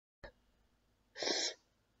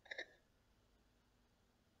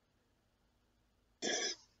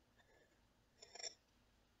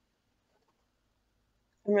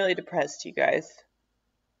I'm really depressed, you guys.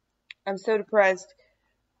 I'm so depressed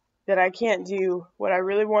that I can't do what I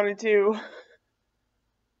really want to do.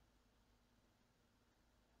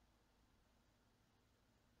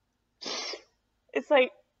 It's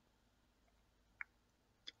like,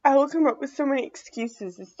 I will come up with so many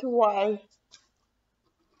excuses as to why.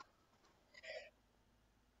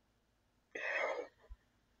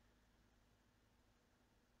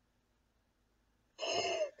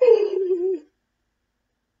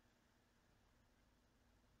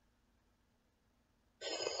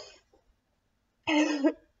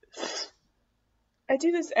 I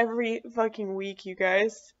do this every fucking week, you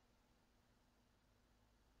guys.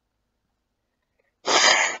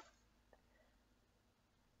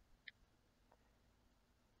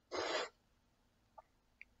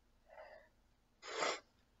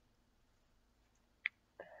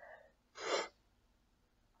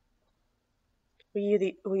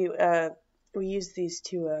 We use these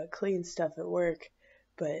to clean stuff at work,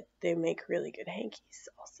 but they make really good hankies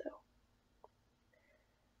also.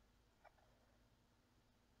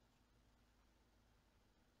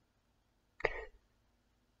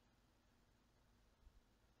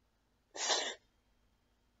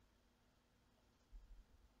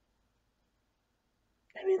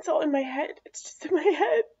 I mean, it's all in my head. It's just in my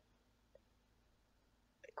head.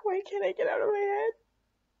 Like, why can't I get out of my head?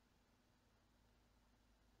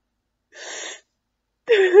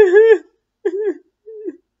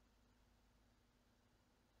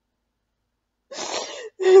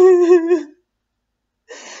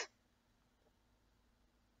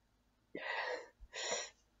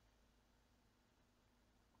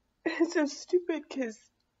 It's so stupid because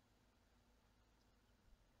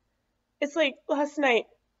it's like last night.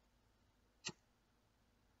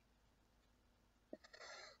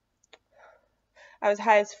 I was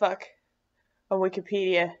high as fuck on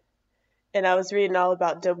Wikipedia and I was reading all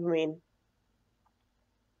about dopamine.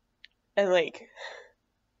 And like,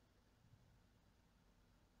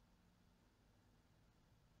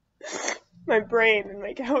 my brain and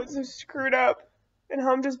like how it's so screwed up and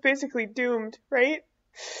how I'm just basically doomed, right?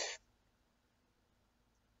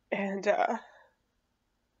 And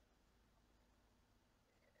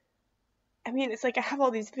I mean, it's like I have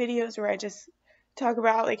all these videos where I just talk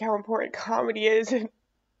about like how important comedy is,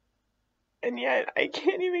 and yet I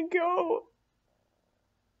can't even go.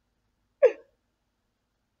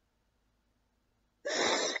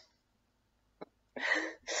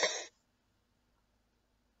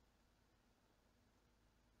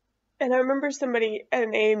 And I remember somebody at an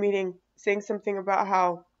AA meeting saying something about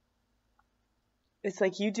how it's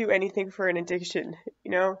like you do anything for an addiction,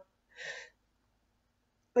 you know?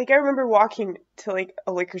 Like I remember walking to like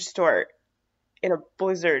a liquor store in a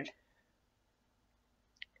blizzard.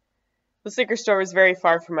 This liquor store was very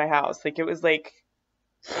far from my house. Like it was like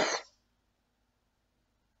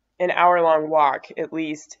an hour-long walk at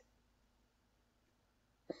least.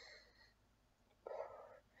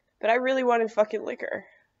 But I really wanted fucking liquor,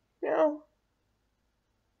 you know?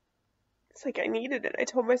 It's like I needed it. I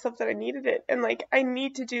told myself that I needed it. And like, I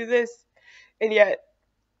need to do this. And yet,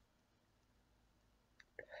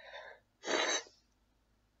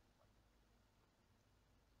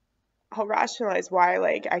 I'll rationalize why,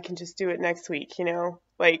 like, I can just do it next week, you know?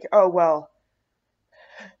 Like, oh, well,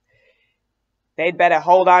 they'd better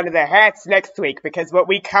hold on to their hats next week because what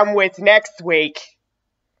we come with next week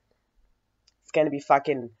is going to be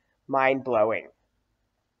fucking mind-blowing.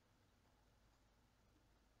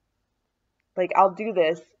 Like, I'll do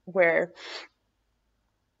this where,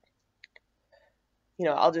 you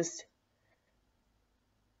know, I'll just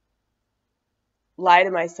lie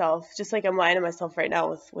to myself, just like I'm lying to myself right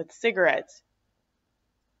now with cigarettes.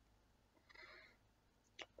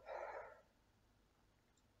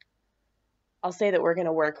 I'll say that we're going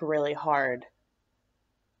to work really hard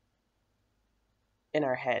in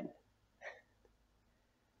our head.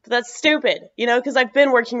 But that's stupid, you know, because I've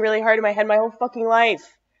been working really hard in my head my whole fucking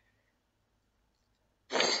life.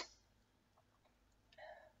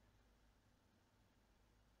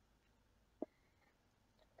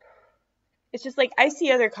 It's just like I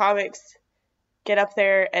see other comics get up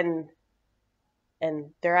there and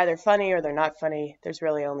they're either funny or they're not funny. There's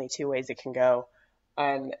really only two ways it can go.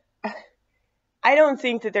 And I don't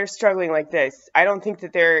think that they're struggling like this. I don't think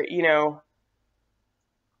that they're, you know,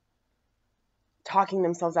 talking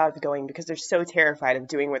themselves out of going because they're so terrified of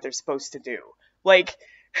doing what they're supposed to do. Like,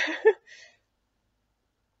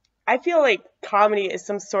 I feel like comedy is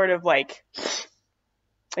some sort of like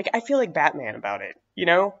I feel like Batman about it, you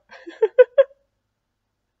know?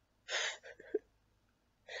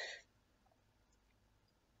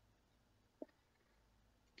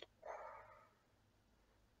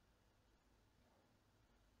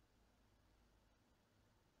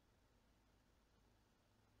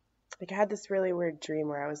 Like I had this really weird dream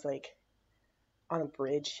where I was like on a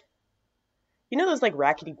bridge. You know those like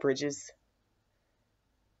rackety bridges?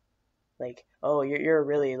 Like, oh, you're a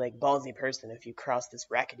really like ballsy person if you cross this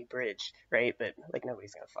rackety bridge, right? But like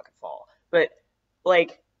nobody's gonna fucking fall. But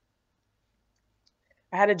like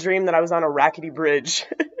I had a dream that I was on a rackety bridge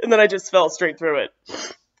and then I just fell straight through it.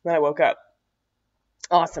 Then I woke up.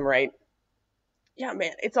 Awesome, right? Yeah,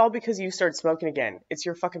 man, it's all because you started smoking again. It's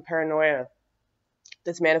your fucking paranoia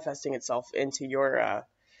that's manifesting itself into your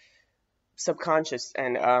subconscious.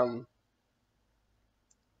 And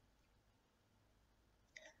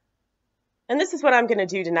this is what I'm gonna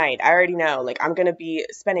do tonight. I already know. Like I'm gonna be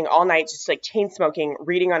spending all night just like chain smoking,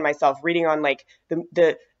 reading on myself, reading on like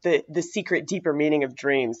the secret deeper meaning of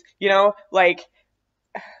dreams. You know, like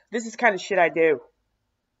this is kind of shit I do.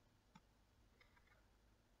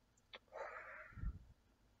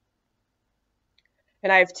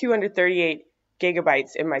 And I have 238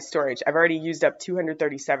 gigabytes in my storage. I've already used up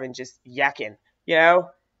 237 just yakking, you know?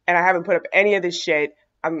 And I haven't put up any of this shit.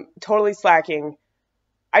 I'm totally slacking.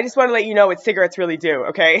 I just want to let you know what cigarettes really do,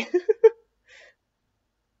 okay?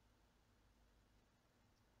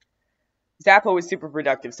 Zappa was super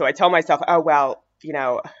productive, so I tell myself, oh, well, you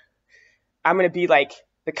know, I'm going to be like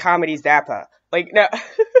the comedy Zappa. Like, no.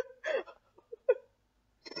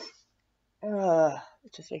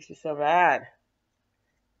 It just makes me so mad.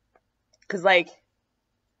 Because, like,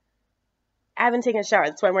 I haven't taken a shower.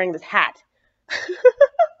 That's why I'm wearing this hat.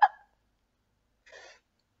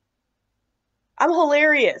 I'm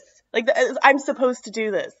hilarious. Like, I'm supposed to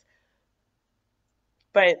do this.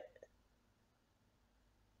 But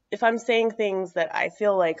if I'm saying things that I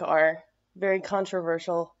feel like are very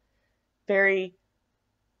controversial, very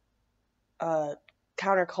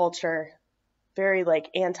counterculture, very like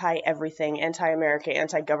anti-everything, anti-America,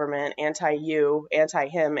 anti-government, anti-you,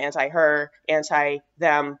 anti-him, anti-her,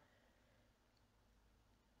 anti-them.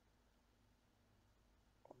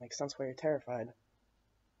 Makes sense why you're terrified.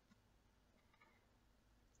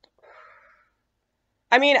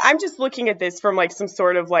 I mean, I'm just looking at this from like some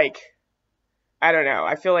sort of like, I don't know.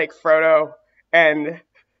 I feel like Frodo and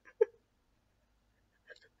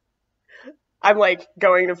I'm like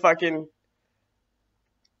going to fucking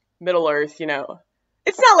Middle Earth, you know.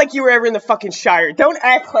 It's not like you were ever in the fucking Shire. Don't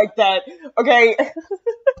act like that, okay?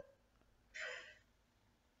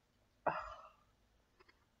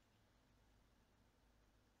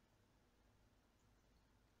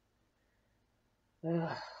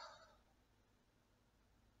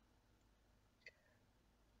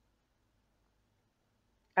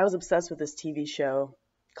 I was obsessed with this TV show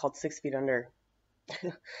called 6 Feet Under.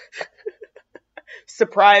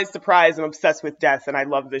 Surprise, surprise, I'm obsessed with death and I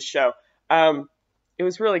love this show. It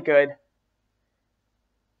was really good.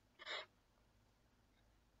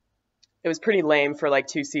 It was pretty lame for like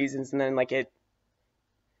 2 seasons and then like it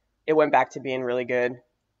went back to being really good.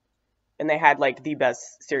 And they had like the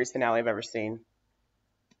best series finale I've ever seen.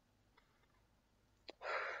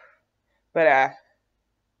 But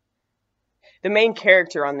the main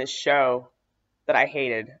character on this show that I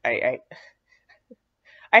hated, I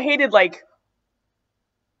hated like,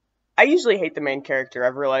 I usually hate the main character.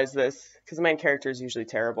 I've realized this because the main character is usually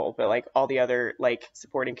terrible, but like all the other like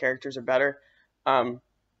supporting characters are better.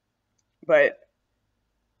 But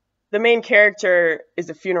the main character is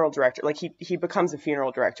a funeral director. Like he becomes a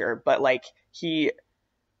funeral director, but like he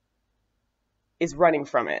is running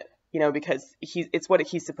from it, you know, because it's what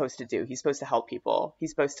he's supposed to do. He's supposed to help people.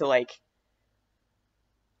 He's supposed to like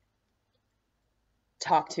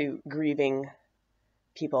talk to grieving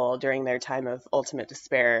people during their time of ultimate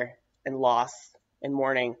despair and loss and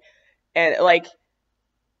mourning. And like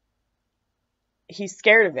he's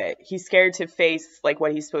scared of it. He's scared to face like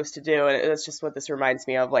what he's supposed to do, and that's just what this reminds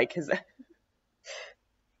me of. Like, because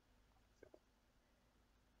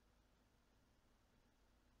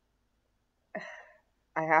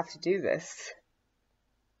I have to do this.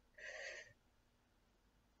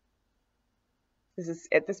 This is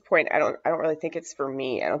at this point. I don't really think it's for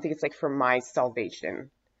me. I don't think it's like for my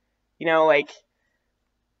salvation. You know, like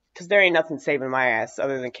because there ain't nothing saving my ass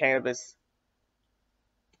other than cannabis.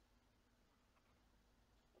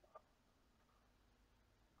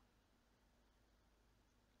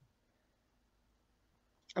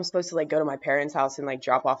 I'm supposed to like go to my parents' house and like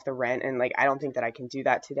drop off the rent, and like I don't think that I can do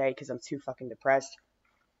that today because I'm too fucking depressed.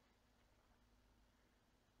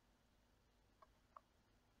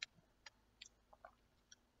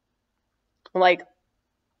 Like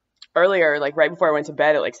earlier, like right before I went to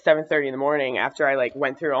bed at like 7:30 in the morning, after I like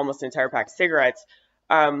went through almost an entire pack of cigarettes,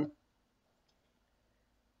 I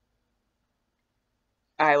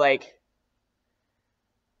like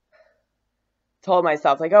told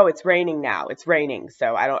myself, like, oh, it's raining now. It's raining,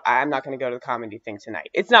 so I'm not going to go to the comedy thing tonight.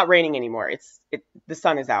 It's not raining anymore. The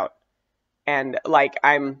sun is out. And, like,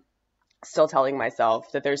 I'm still telling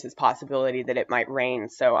myself that there's this possibility that it might rain,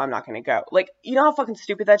 so I'm not going to go. Like, you know how fucking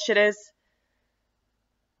stupid that shit is?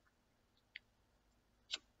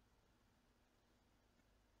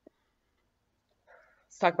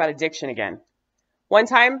 Let's talk about addiction again. One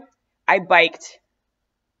time, I biked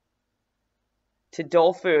to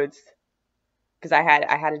Dole Foods because I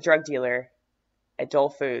had a drug dealer at Dole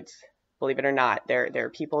Foods. Believe it or not, there are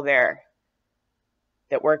people there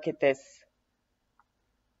that work at this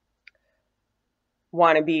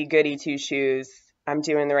wannabe goody two shoes. I'm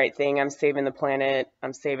doing the right thing. I'm saving the planet.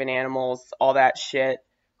 I'm saving animals. All that shit.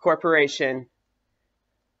 Corporation.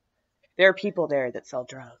 There are people there that sell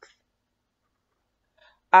drugs.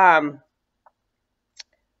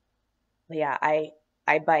 Yeah, I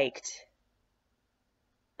biked.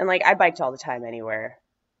 And, like, I biked all the time anywhere.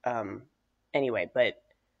 Anyway, but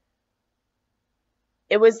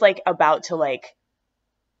it was, like, about to, like,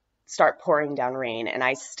 start pouring down rain, and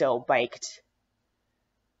I still biked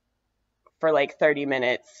for, like, 30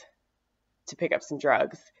 minutes to pick up some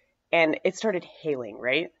drugs. And it started hailing,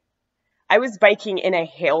 right? I was biking in a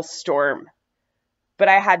hailstorm, but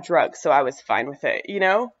I had drugs, so I was fine with it, you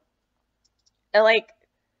know? And, like,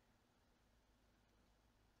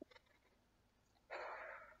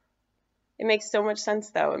 it makes so much sense,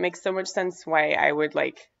 though. It makes so much sense why I would,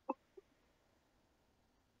 like,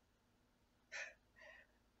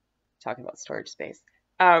 talking about storage space.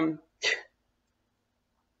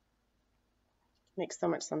 Makes so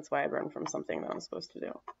much sense why I'd run from something that I'm supposed to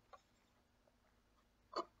do.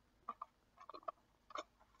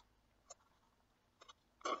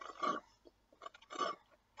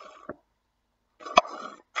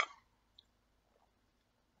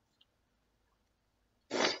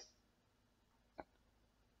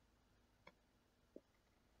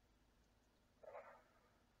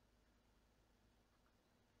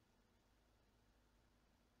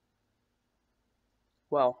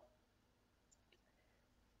 Well,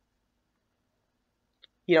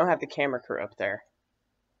 you don't have the camera crew up there,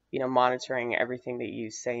 you know, monitoring everything that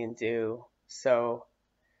you say and do. So,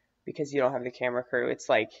 because you don't have the camera crew, it's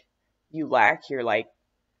like you lack your, like,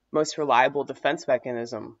 most reliable defense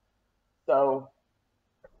mechanism. So,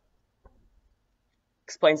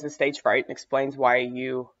 explains the stage fright and explains why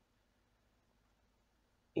you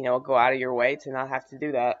know, go out of your way to not have to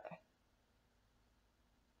do that.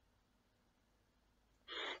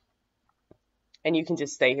 And you can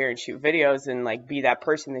just stay here and shoot videos and, like, be that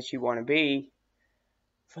person that you want to be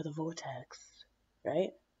for the vortex, right?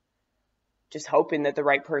 Just hoping that the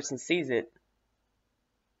right person sees it.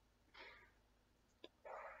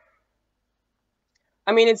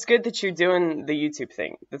 I mean, it's good that you're doing the YouTube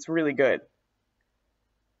thing. That's really good.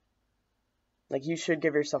 Like, you should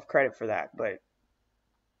give yourself credit for that, but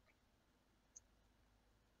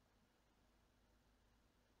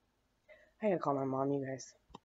I gotta call my mom, you guys.